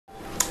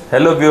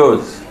Hello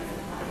viewers,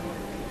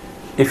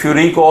 if you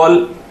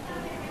recall,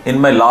 in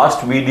my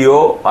last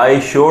video I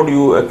showed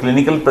you a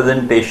clinical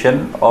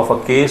presentation of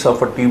a case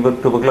of a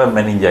tubercular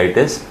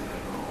meningitis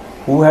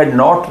who had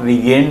not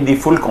regained the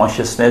full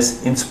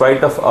consciousness in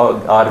spite of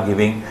our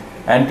giving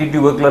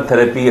anti-tubercular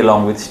therapy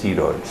along with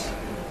steroids.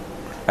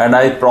 And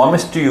I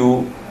promised to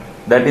you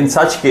that in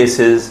such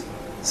cases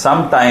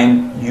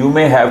sometime you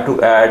may have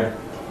to add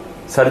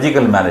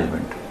surgical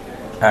management.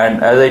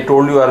 And as I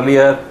told you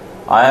earlier,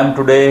 I am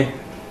today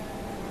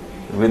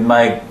with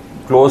my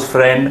close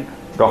friend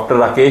Dr.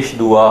 Rakesh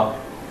Dua,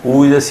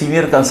 who is a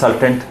senior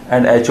consultant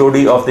and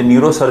HOD of the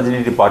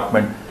neurosurgery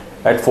department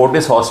at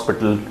Fortis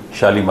Hospital,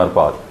 Shalimar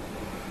Bagh.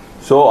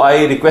 So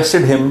I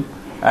requested him,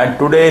 and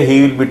today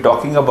he will be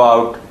talking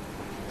about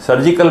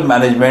surgical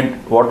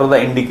management, what are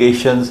the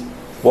indications,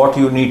 what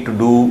you need to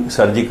do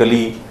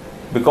surgically,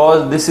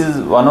 because this is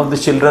one of the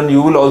children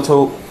you will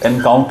also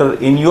encounter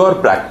in your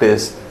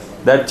practice,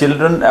 that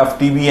children of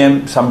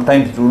TBM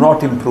sometimes do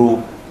not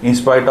improve in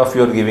spite of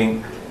your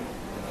giving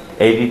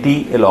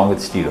ADT along with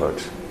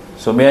steroids.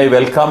 So may I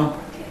welcome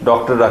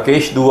Dr.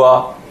 Rakesh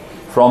Dua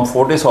from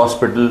Fortis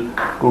Hospital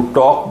to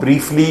talk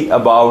briefly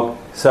about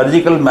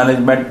surgical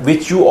management,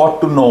 which you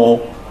ought to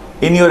know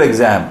in your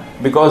exam,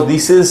 because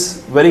this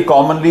is very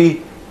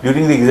commonly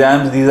during the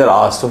exams these are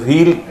asked. So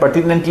he will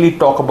pertinently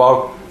talk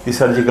about the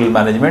surgical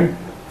management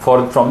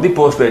from the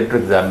post-graduate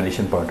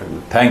examination point of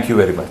view. Thank you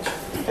very much.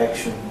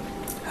 Action.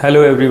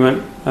 Hello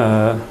everyone.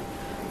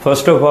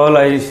 First of all,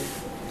 I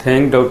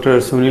thank Dr.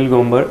 Sunil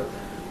Gombar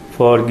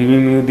for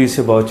giving me this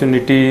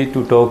opportunity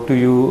to talk to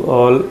you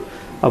all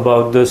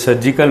about the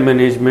surgical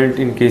management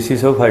in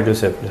cases of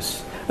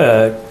hydrocephalus,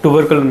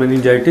 tubercular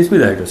meningitis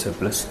with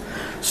hydrocephalus.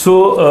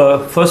 So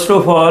first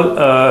of all,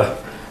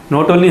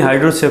 not only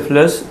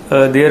hydrocephalus,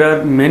 there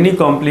are many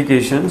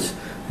complications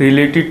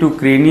related to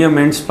cranium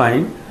and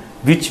spine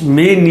which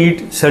may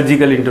need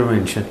surgical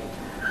intervention.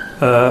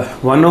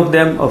 One of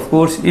them, of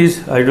course,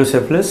 is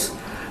hydrocephalus.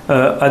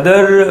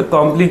 Other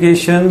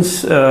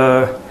complications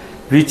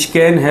which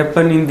can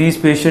happen in these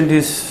patients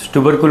is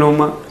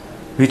tuberculoma,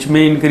 which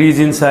may increase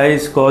in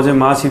size, cause a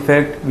mass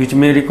effect, which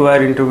may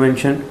require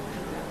intervention.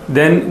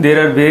 Then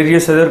there are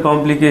various other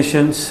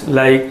complications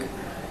like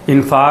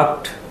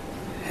infarct,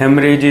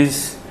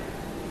 hemorrhages,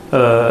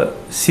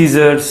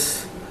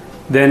 seizures.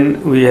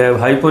 Then we have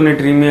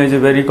hyponatremia is a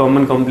very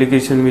common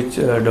complication which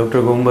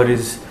Dr. Gombar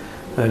is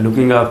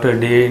looking after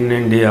day in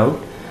and day out.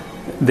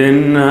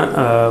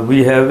 Then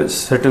we have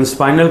certain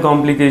spinal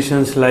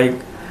complications like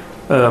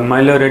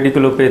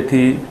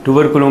myeloradiculopathy,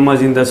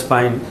 tuberculomas in the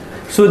spine.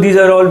 So these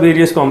are all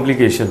various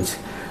complications.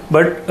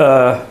 But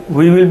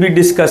we will be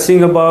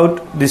discussing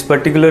about this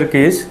particular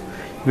case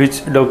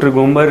which Dr.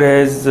 Gombar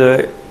has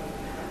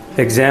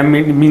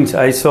examined. Means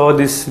I saw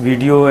this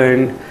video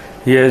and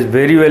he has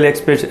very well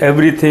expressed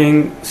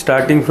everything,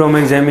 starting from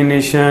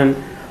examination,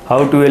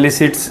 how to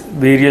elicit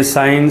various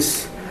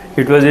signs.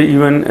 It was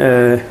even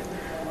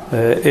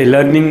a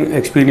learning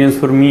experience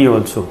for me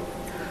also.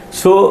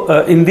 So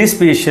in this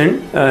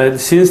patient,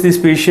 since this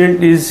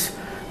patient is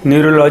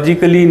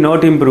neurologically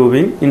not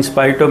improving in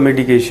spite of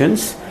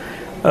medications,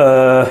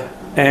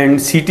 and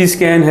CT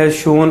scan has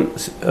shown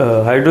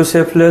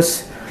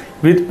hydrocephalus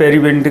with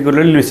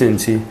periventricular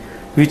lucency,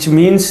 which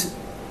means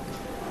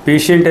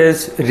patient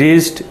has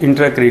raised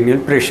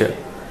intracranial pressure.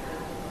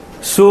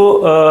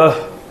 So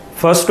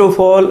first of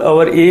all,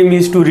 our aim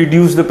is to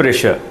reduce the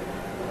pressure.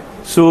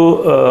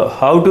 So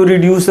how to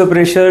reduce the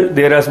pressure?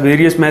 There are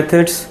various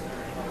methods.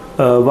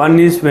 One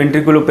is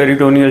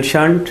ventriculoperitoneal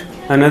shunt,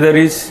 another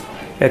is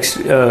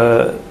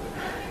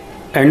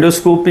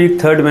endoscopic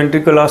third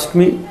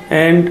ventriculostomy,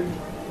 and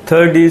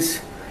third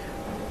is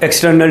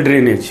external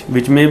drainage,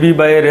 which may be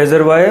by a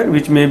reservoir,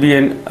 which may be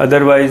an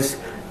otherwise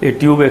a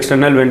tube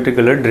external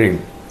ventricular drain.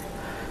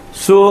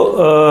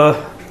 So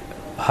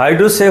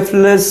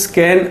hydrocephalus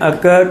can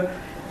occur.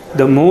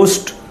 The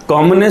most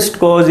commonest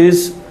cause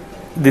is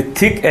the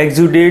thick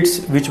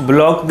exudates which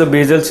block the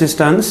basal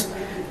cisterns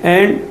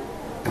and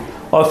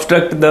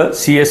obstruct the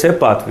CSF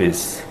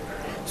pathways.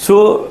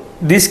 So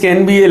this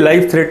can be a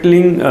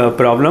life-threatening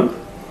problem.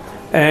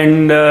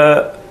 And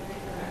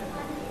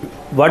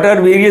what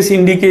are various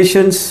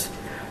indications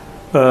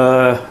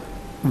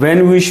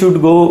when we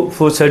should go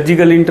for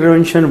surgical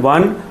intervention?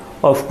 One,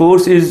 of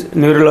course, is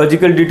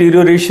neurological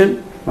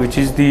deterioration, which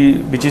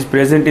is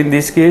present in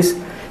this case.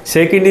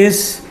 Second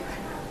is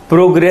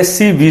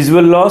progressive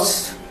visual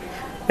loss,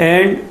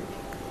 and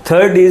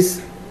third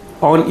is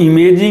on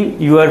imaging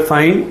you are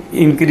finding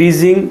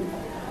increasing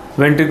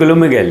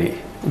ventriculomegaly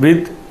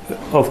with,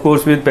 of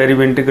course, with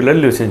periventricular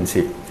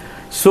lucency.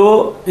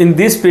 So in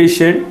this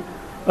patient,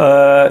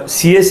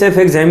 CSF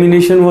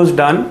examination was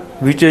done,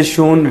 which has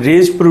shown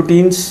raised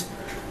proteins,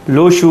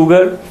 low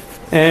sugar,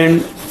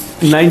 and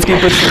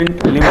 90%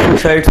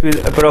 lymphocytes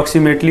with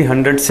approximately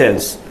 100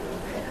 cells.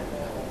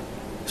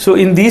 So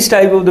in these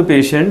type of the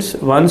patients,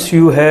 once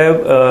you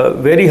have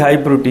very high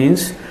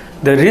proteins,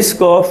 the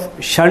risk of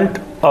shunt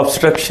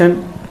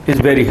obstruction is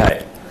very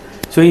high.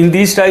 So in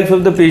these types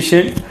of the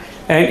patient,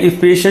 And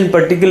if patient,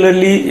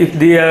 particularly if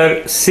they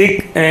are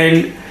sick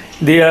and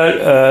they are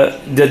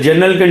the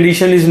general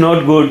condition is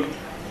not good,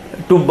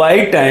 to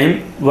buy time,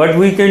 what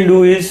we can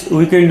do is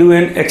we can do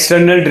an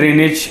external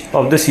drainage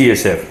of the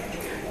CSF,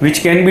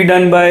 which can be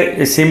done by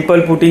a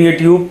simple putting a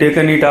tube,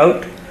 taken it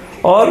out,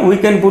 or we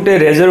can put a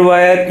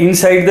reservoir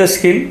inside the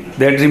skin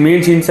that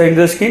remains inside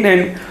the skin,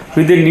 and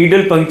with a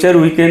needle puncture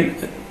we can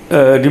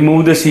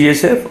remove the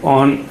CSF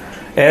on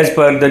as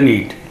per the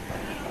need.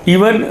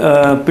 Even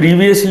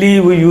previously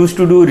we used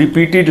to do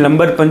repeated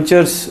lumbar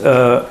punctures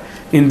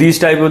in these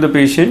type of the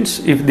patients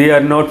if they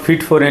are not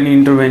fit for any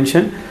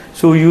intervention.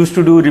 So we used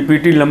to do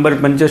repeated lumbar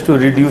punctures to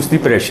reduce the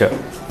pressure.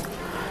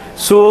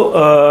 So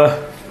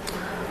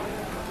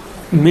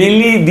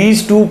mainly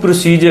these two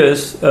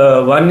procedures,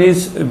 one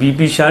is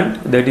VP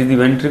shunt, that is the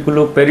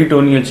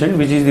ventriculoperitoneal shunt,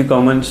 which is the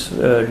common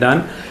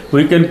done.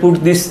 We can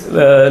put this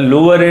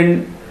lower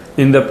end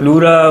in the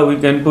pleura, we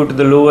can put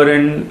the lower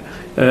end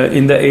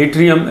in the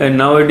atrium, and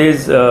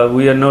nowadays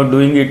we are not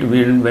doing it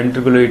with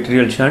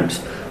ventriculoatrial shunts.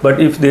 But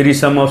if there is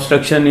some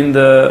obstruction in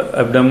the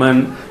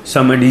abdomen,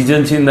 some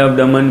adhesions in the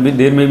abdomen,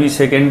 there may be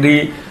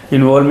secondary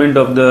involvement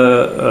of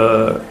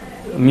the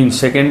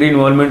secondary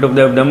involvement of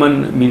the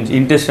abdomen, means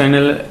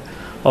intestinal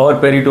or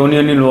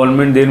peritoneal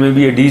involvement. There may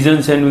be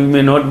adhesions and we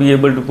may not be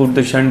able to put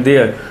the shunt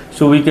there.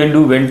 So we can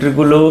do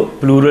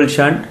ventriculopleural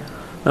shunt.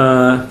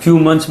 Few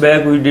months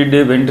back we did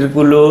a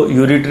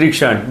ventriculoureteric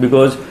shunt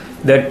because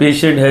that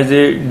patient has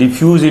a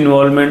diffuse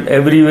involvement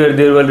everywhere.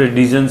 There were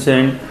adhesions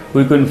and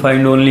we couldn't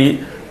find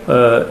only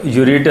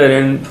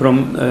ureter, and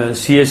from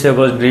CSF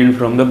was drained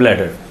from the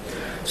bladder.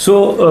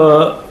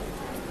 So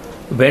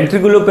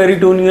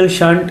ventriculoperitoneal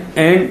shunt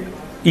and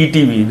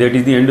ETV, that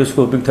is the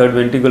endoscopic third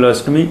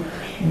ventriculostomy,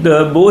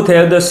 both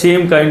have the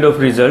same kind of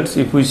results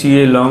if we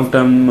see a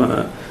long-term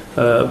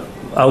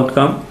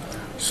outcome.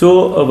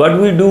 So what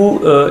we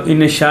do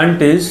in a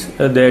shunt is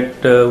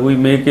that we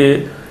make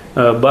a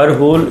burr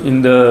hole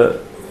in the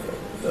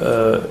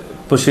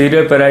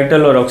posterior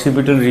parietal or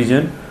occipital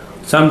region,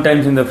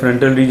 sometimes in the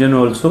frontal region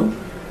also,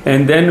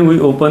 and then we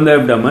open the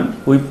abdomen.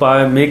 We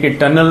make a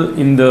tunnel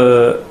in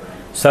the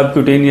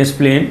subcutaneous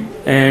plane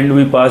and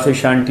we pass a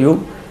shunt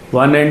tube.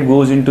 One end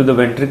goes into the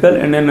ventricle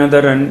and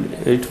another end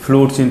it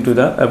floats into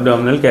the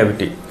abdominal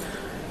cavity.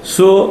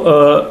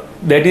 So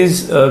that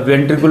is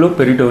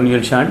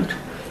ventriculoperitoneal shunt.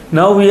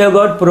 Now we have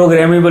got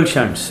programmable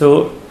shunts.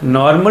 So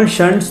normal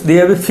shunts, they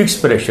have a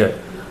fixed pressure.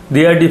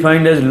 They are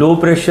defined as low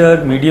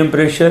pressure, medium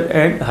pressure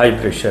and high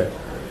pressure.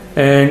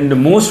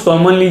 And most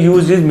commonly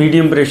used is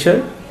medium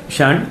pressure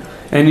shunt.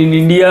 And in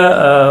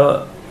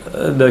India,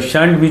 the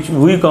shunt which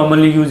we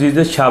commonly use is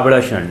the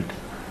Chabda shunt,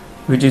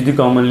 which is the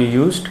commonly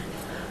used.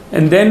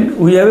 And then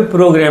we have a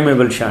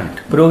programmable shunt.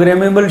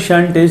 Programmable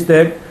shunt is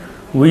that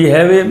we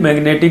have a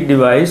magnetic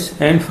device,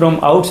 and from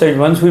outside,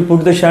 once we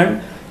put the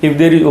shunt, if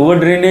there is over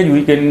drainage,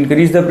 we can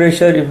increase the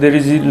pressure. If there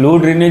is low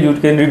drainage, we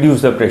can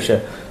reduce the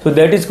pressure. So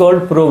that is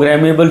called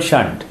programmable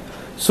shunt.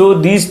 So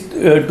these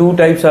two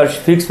types are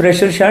fixed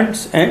pressure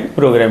shunts and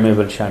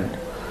programmable shunt.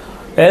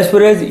 As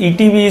far as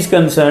ETV is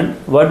concerned,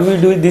 what we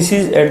do, this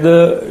is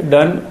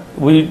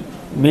we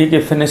make a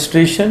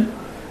fenestration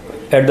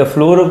at the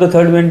floor of the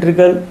third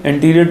ventricle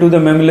anterior to the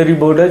mammillary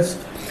borders.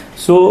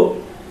 So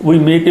we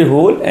make a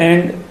hole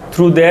and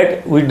through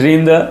that we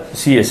drain the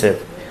CSF.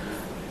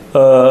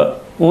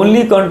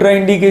 Only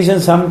contraindication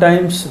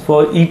sometimes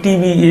for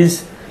ETV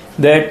is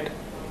that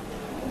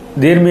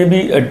there may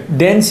be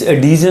dense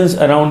adhesions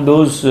around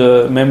those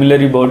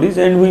mammillary bodies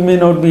and we may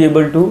not be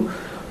able to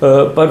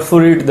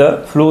perforate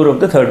the floor of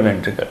the third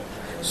ventricle.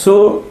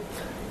 So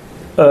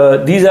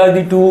these are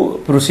the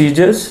two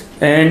procedures,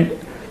 and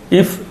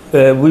if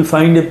we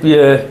find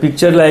a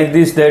picture like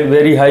this that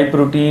very high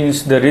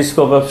proteins, the risk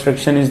of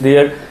obstruction is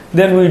there,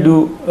 then we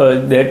do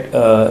that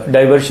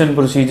diversion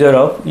procedure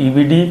of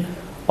EVD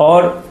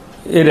or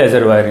a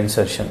reservoir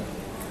insertion.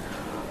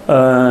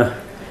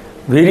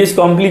 Various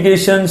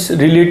complications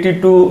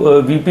related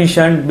to VP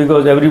shunt,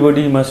 because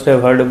everybody must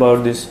have heard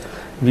about this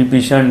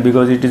VP shunt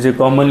because it is a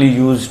commonly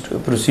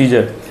used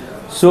procedure.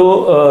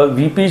 So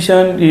VP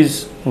shunt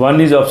is, one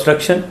is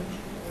obstruction.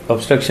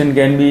 Obstruction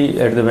can be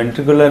at the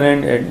ventricular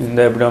end, in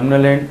the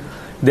abdominal end.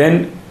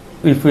 Then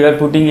if we are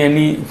putting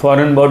any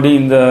foreign body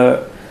in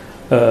the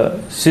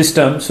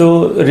system,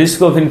 so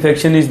risk of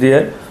infection is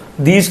there.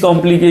 These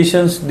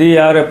complications, they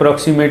are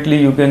approximately,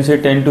 you can say,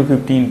 10 to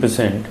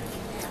 15%.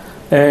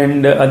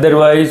 And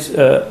otherwise,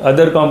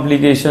 other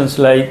complications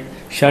like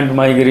shunt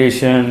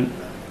migration,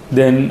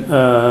 then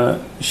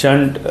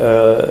shunt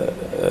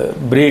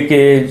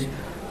breakage.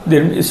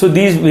 So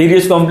these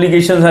various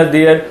complications are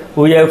there.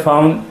 We have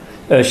found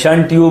a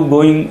shunt tube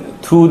going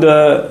through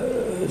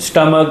the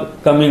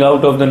stomach, coming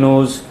out of the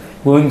nose,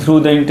 going through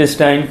the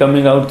intestine,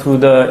 coming out through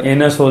the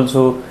anus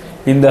also,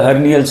 in the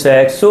hernial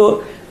sac,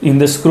 so in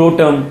the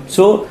scrotum.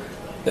 So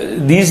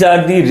these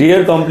are the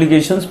rare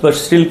complications but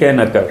still can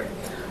occur.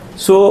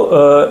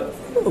 So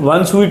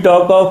once we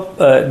talk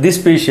of this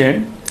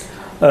patient,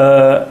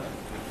 our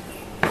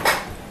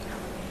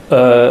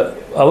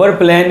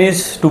plan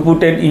is to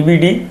put an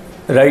EVD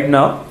right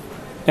now,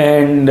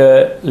 and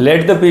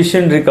let the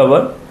patient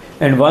recover.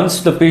 And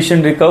once the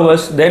patient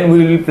recovers, then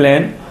we will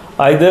plan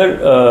either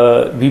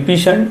BP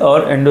shunt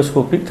or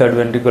endoscopic third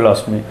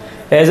ventriculostomy.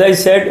 As I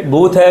said,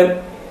 both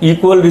have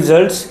equal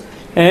results,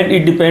 and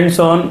it depends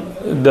on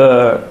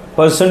the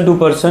person to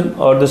person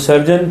or the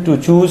surgeon to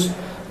choose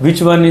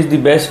which one is the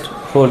best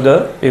for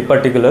a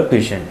particular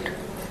patient.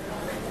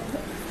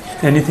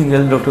 Anything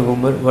else, Dr.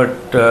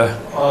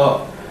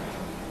 Gombar?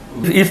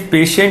 If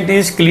patient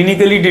is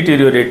clinically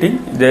deteriorating,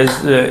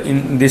 there's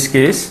in this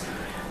case,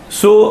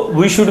 so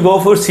we should go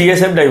for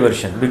CSF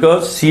diversion,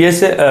 because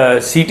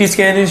CT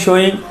scan is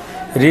showing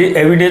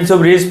evidence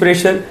of raised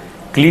pressure.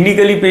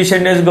 Clinically,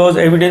 patient has got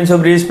evidence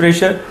of raised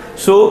pressure,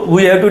 so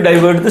we have to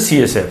divert the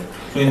CSF.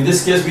 So in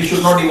this case, we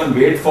should not even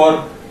wait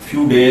for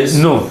few days.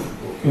 No,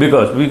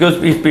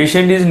 because if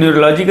patient is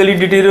neurologically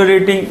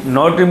deteriorating,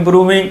 not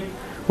improving,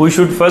 we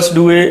should first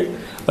do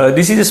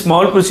this is a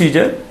small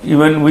procedure.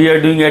 Even we are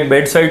doing at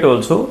bedside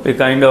also a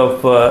kind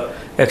of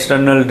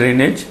external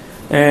drainage,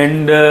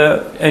 and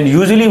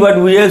usually what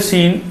we have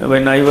seen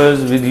when I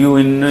was with you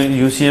in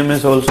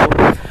UCMS also.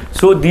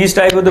 So these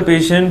type of the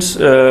patients,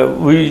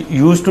 we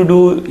used to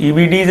do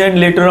EBDs, and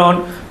later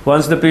on,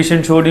 once the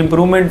patient showed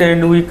improvement,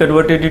 and we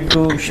converted it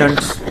to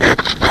shunts.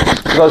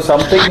 Because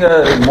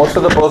most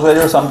of the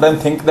postgraduates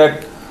sometimes think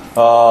that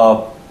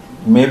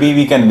maybe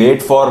we can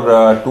wait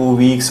for 2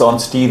 weeks on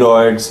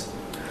steroids,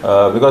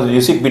 because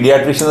you see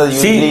pediatricians are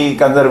usually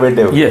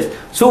conservative. Yes.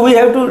 So we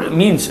have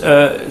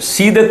to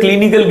see the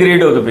clinical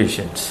grade of the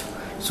patients.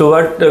 So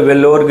what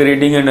lower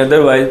grading and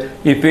otherwise,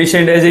 if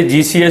patient has a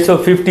GCS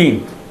of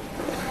 15,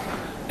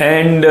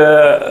 and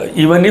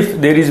even if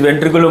there is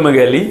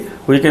ventriculomegaly,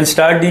 we can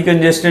start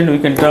decongestant, we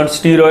can start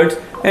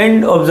steroids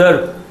and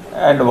observe.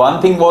 And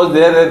one thing was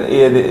there,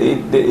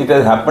 it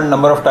has happened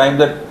number of times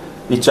that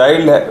the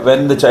child,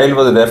 when the child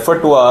was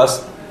referred to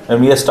us,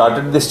 and we have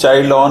started this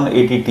child on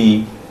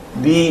ATT,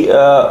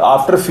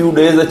 after a few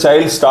days the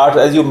child starts,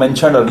 as you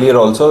mentioned earlier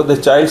also, the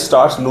child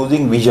starts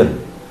losing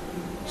vision.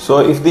 So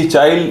if the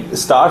child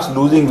starts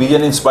losing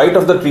vision in spite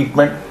of the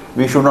treatment,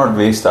 we should not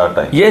waste our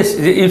time. Yes,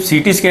 if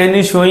CT scan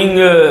is showing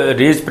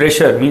raised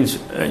pressure, means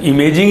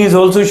imaging is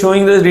also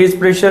showing the raised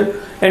pressure,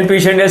 and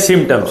patient has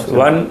symptoms. Okay.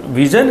 One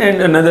vision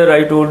and another,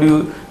 I told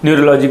you,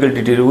 neurological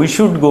deterioration. We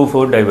should go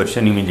for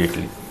diversion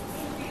immediately.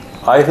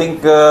 I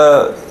think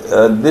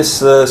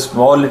this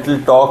small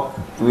little talk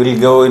will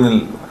go in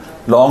a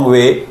long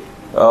way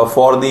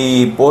for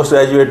the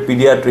postgraduate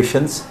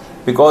pediatricians,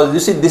 because you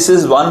see, this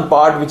is one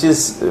part which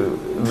is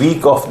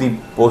weak of the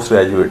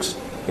postgraduates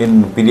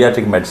in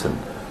pediatric medicine.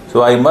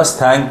 So I must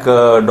thank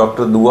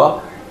Dr.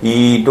 Dua.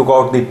 He took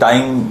out the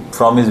time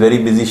from his very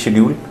busy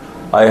schedule.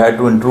 I had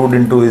to intrude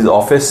into his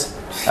office,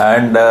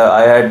 and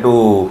I had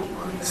to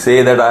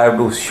say that I have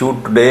to shoot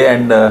today,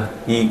 and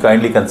he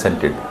kindly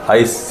consented.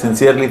 I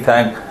sincerely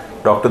thank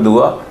Dr.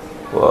 Dua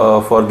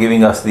for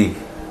giving us the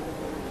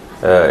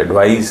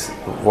advice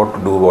what to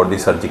do about the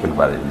surgical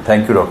management.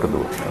 Thank you, Dr.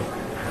 Dua.